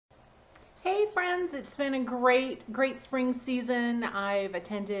Hey friends, it's been a great spring season. I've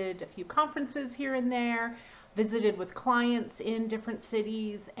attended a few conferences here and there, visited with clients in different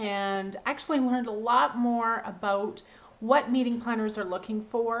cities, and actually learned a lot more about what meeting planners are looking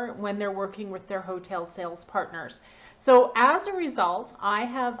for when they're working with their hotel sales partners. So as a result, I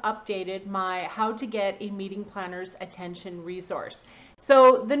have updated my How to Get a Meeting Planner's Attention resource.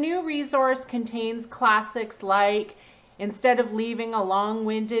 So the new resource contains classics like, instead of leaving a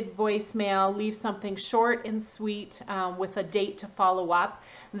long-winded voicemail, leave something short and sweet with a date to follow up.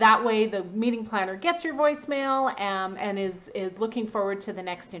 That way the meeting planner gets your voicemail and is looking forward to the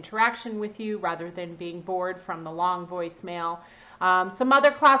next interaction with you rather than being bored from the long voicemail. Some other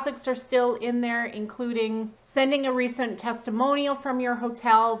classics are still in there, including sending a recent testimonial from your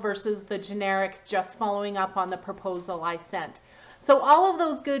hotel versus the generic just following up on the proposal I sent. So all of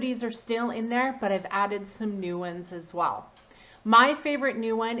those goodies are still in there, but I've added some new ones as well. My favorite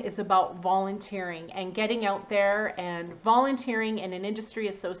new one is about volunteering and getting out there and volunteering in an industry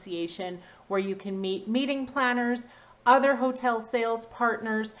association where you can meet meeting planners, other hotel sales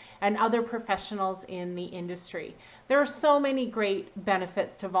partners, and other professionals in the industry. There are so many great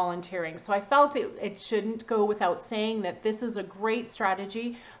benefits to volunteering, so I felt it shouldn't go without saying that this is a great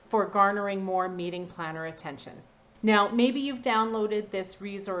strategy for garnering more meeting planner attention. Now, maybe you've downloaded this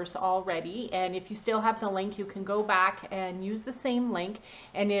resource already, and if you still have the link, you can go back and use the same link,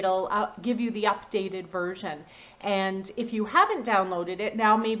 and it'll give you the updated version. And if you haven't downloaded it,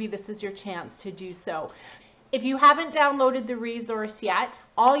 now maybe this is your chance to do so. If you haven't downloaded the resource yet,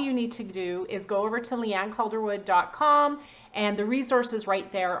 all you need to do is go over to leannecalderwood.com, and the resource is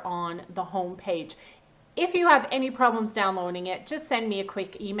right there on the home page. If you have any problems downloading it, just send me a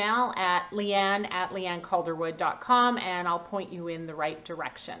quick email at leanne@leannecalderwood.com and I'll point you in the right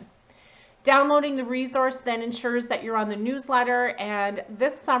direction. Downloading the resource then ensures that you're on the newsletter, and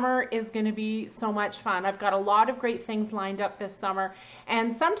this summer is going to be so much fun. I've got a lot of great things lined up this summer,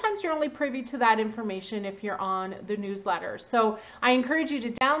 and sometimes you're only privy to that information if you're on the newsletter. So I encourage you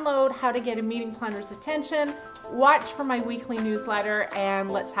to download How to Get a Meeting Planner's Attention, watch for my weekly newsletter, and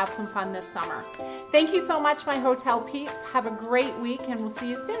let's have some fun this summer. Thank you so much, my hotel peeps. Have a great week, and we'll see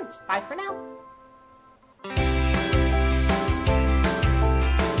you soon. Bye for now.